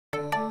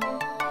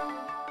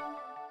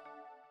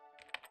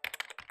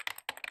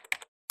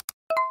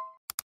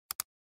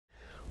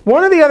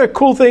one of the other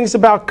cool things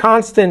about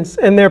constants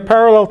and their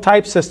parallel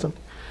type system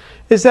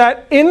is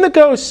that in the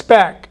Go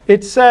spec,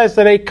 it says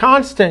that a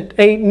constant,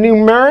 a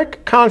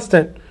numeric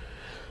constant,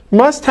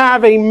 must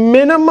have a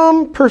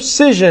minimum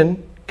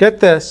precision, get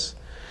this,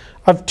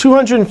 of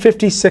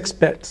 256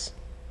 bits.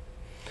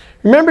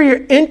 Remember,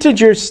 your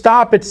integers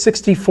stop at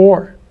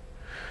 64.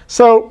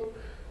 So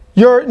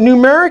your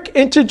numeric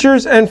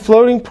integers and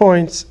floating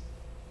points,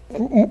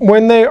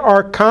 when they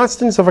are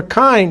constants of a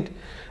kind,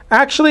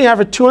 actually have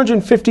a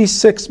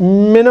 256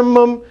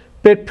 minimum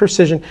bit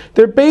precision.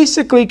 They're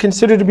basically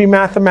considered to be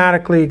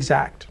mathematically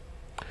exact.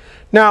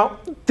 Now,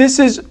 this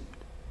is,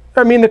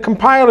 the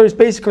compiler is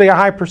basically a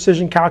high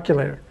precision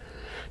calculator.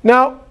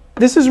 Now,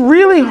 this is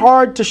really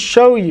hard to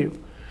show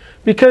you,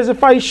 because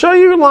if I show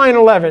you line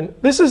 11,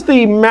 this is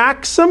the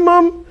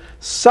maximum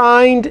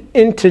signed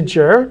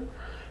integer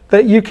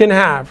that you can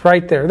have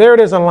right there. There it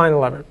is on line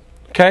 11.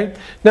 Okay?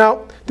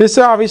 Now, this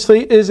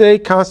obviously is a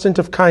constant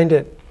of kind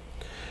int.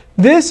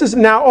 This is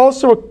now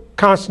also a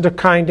constant of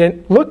kind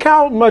int. Look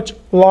how much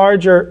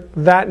larger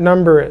that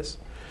number is.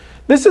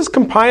 This is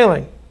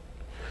compiling.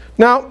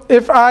 Now,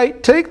 if I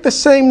take the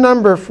same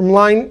number from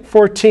line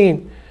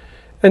 14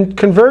 and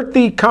convert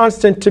the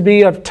constant to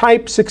be of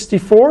type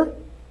 64,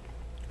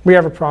 we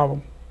have a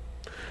problem.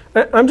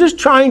 I'm just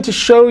trying to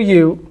show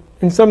you,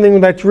 in something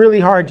that's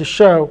really hard to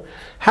show,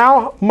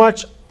 how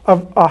much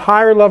of a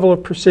higher level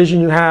of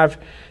precision you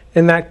have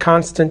in that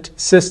constant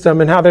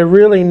system and how they're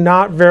really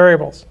not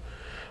variables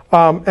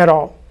at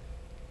all.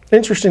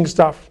 Interesting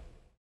stuff.